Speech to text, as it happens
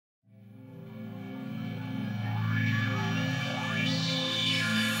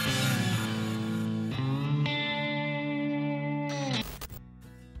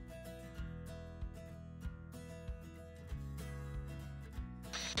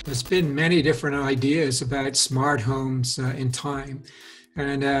There's been many different ideas about smart homes in time,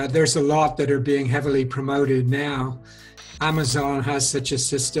 and there's a lot that are being heavily promoted now. Amazon has such a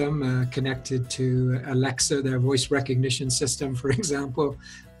system connected to Alexa, their voice recognition system, for example,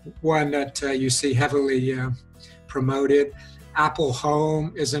 one that you see heavily promoted. Apple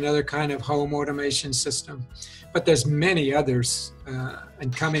Home is another kind of home automation system, but there's many others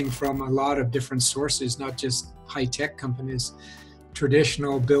and coming from a lot of different sources, not just high-tech companies.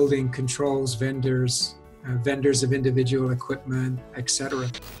 Traditional building controls vendors, vendors of individual equipment, etc.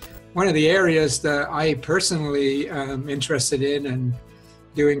 One of the areas that I personally am interested in and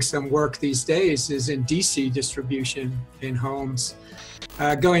doing some work these days is in DC distribution in homes.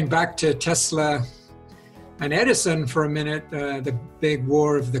 Going back to Tesla and Edison for a minute, the big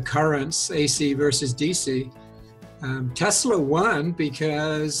war of the currents, AC versus DC. Tesla won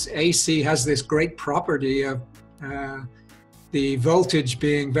because AC has this great property of the voltage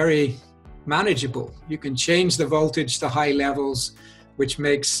being very manageable. You can change the voltage to high levels, which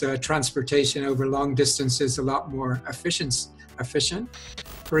makes transportation over long distances a lot more efficient.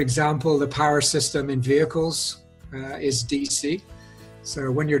 For example, the power system in vehicles is DC.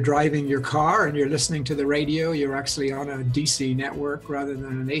 So when you're driving your car and you're listening to the radio, you're actually on a DC network rather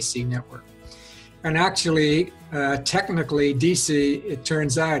than an AC network. And actually, technically, DC, it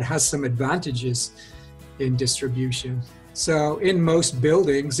turns out, has some advantages in distribution. So in most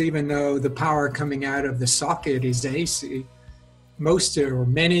buildings, even though the power coming out of the socket is AC, most or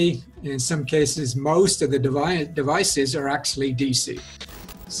many, in some cases, most of the devices are actually DC.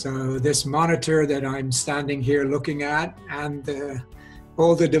 So this monitor that I'm standing here looking at, and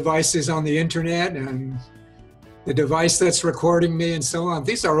all the devices on the internet, and the device that's recording me and so on,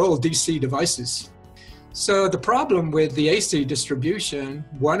 these are all DC devices. So the problem with the AC distribution,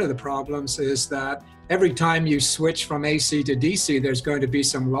 one of the problems is that every time you switch from AC to DC, there's going to be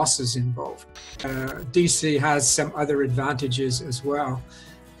some losses involved. DC has some other advantages as well.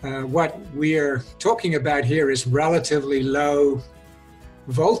 What we're talking about here is relatively low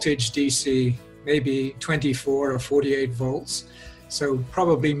voltage DC, maybe 24 or 48 volts. So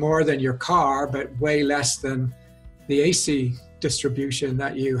probably more than your car, but way less than the AC distribution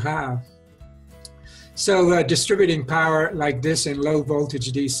that you have. So distributing power like this in low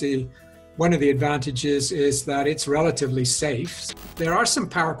voltage DC, one of the advantages is that it's relatively safe. There are some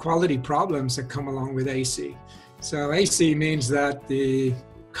power quality problems that come along with AC. So AC means that the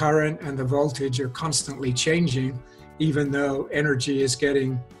current and the voltage are constantly changing, even though energy is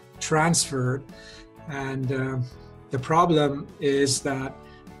getting transferred. And the problem is that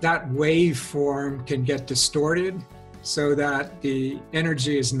that waveform can get distorted so that the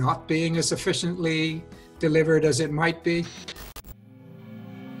energy is not being as efficiently delivered as it might be.